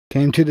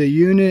Came to the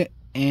unit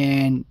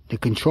and the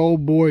control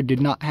board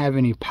did not have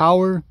any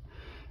power,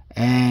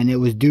 and it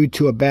was due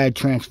to a bad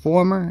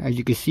transformer. As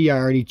you can see, I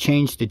already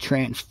changed the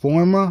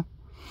transformer,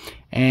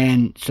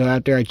 and so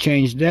after I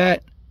changed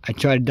that, I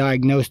tried to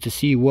diagnose to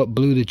see what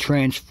blew the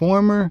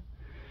transformer.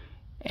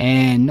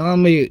 And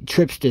normally it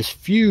trips this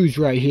fuse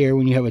right here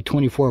when you have a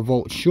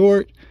 24-volt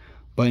short,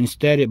 but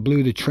instead it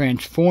blew the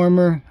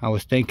transformer. I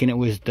was thinking it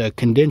was the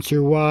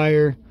condenser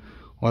wire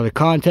or the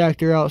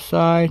contactor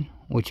outside,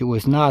 which it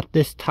was not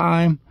this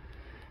time.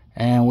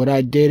 And what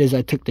I did is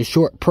I took the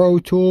Short Pro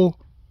tool,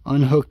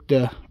 unhooked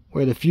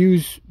where the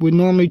fuse would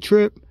normally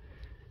trip,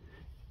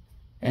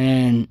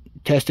 and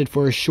tested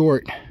for a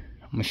short.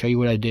 I'm gonna show you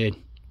what I did.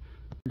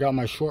 I got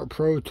my Short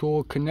Pro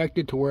tool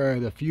connected to where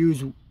the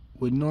fuse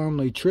would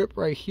normally trip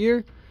right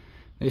here.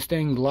 This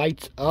thing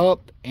lights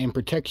up and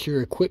protects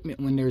your equipment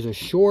when there's a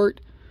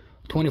short,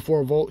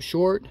 24-volt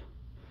short.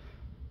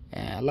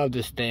 And I love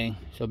this thing.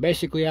 So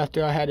basically,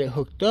 after I had it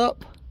hooked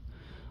up,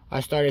 I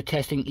started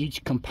testing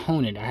each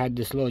component. I had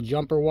this little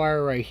jumper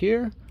wire right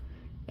here,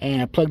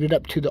 and I plugged it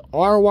up to the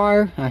R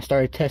wire, and I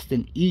started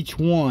testing each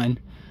one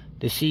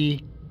to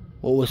see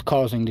what was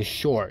causing the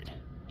short.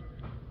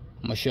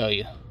 I'm gonna show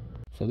you.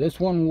 So this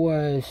one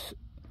was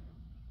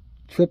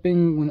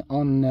tripping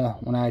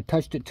when I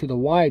touched it to the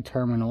Y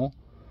terminal.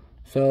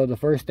 So the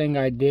first thing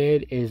I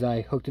did is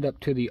I hooked it up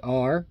to the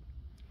R.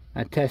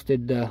 I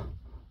tested the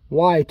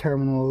Y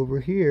terminal over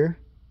here.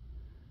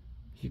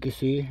 As you can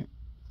see,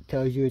 it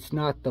tells you it's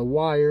not the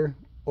wire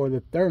or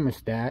the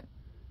thermostat.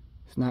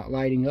 It's not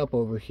lighting up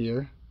over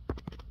here.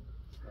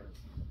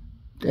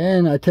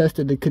 Then I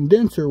tested the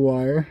condenser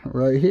wire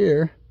right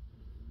here,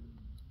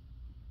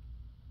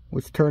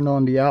 which turned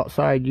on the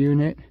outside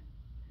unit.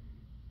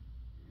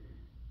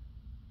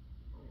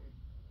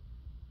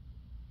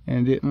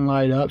 And it didn't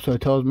light up, so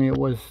it tells me it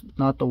was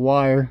not the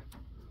wire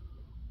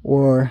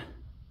or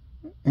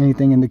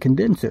anything in the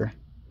condenser.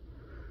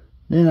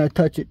 Then I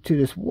touch it to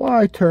this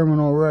Y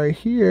terminal right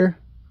here.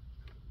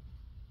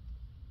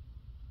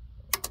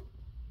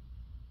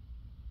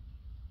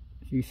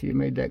 You see it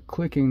made that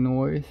clicking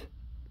noise.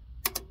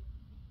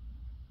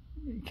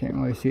 You can't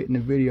really see it in the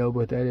video,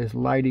 but that is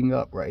lighting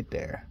up right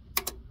there,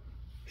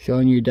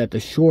 showing you that the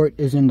short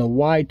is in the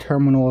Y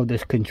terminal of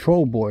this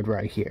control board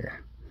right here.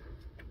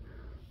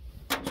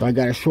 So I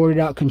got a shorted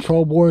out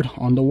control board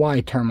on the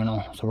Y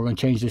terminal. So we're going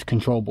to change this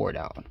control board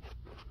out.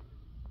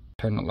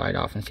 Turn the light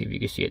off and see if you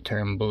can see it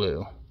turn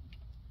blue.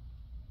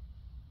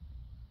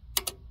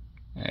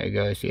 There you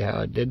go. See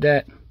how I did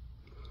that?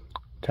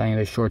 Telling you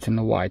the short's in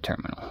the Y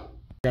terminal.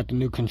 Got the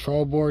new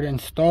control board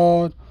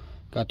installed.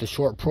 Got the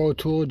Short Pro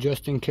tool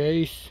just in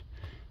case.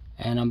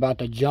 And I'm about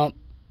to jump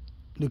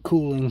the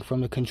cooling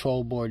from the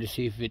control board to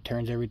see if it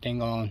turns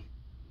everything on.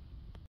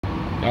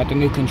 Got the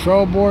new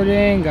control board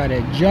in. Got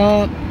it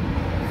jump.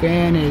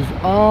 Fan is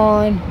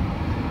on.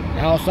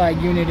 The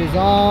outside unit is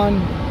on.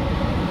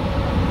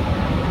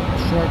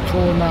 Short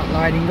tool not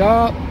lighting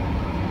up.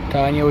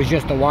 Telling you it was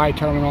just the Y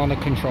terminal on the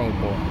control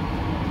board.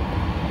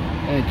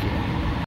 Thank you.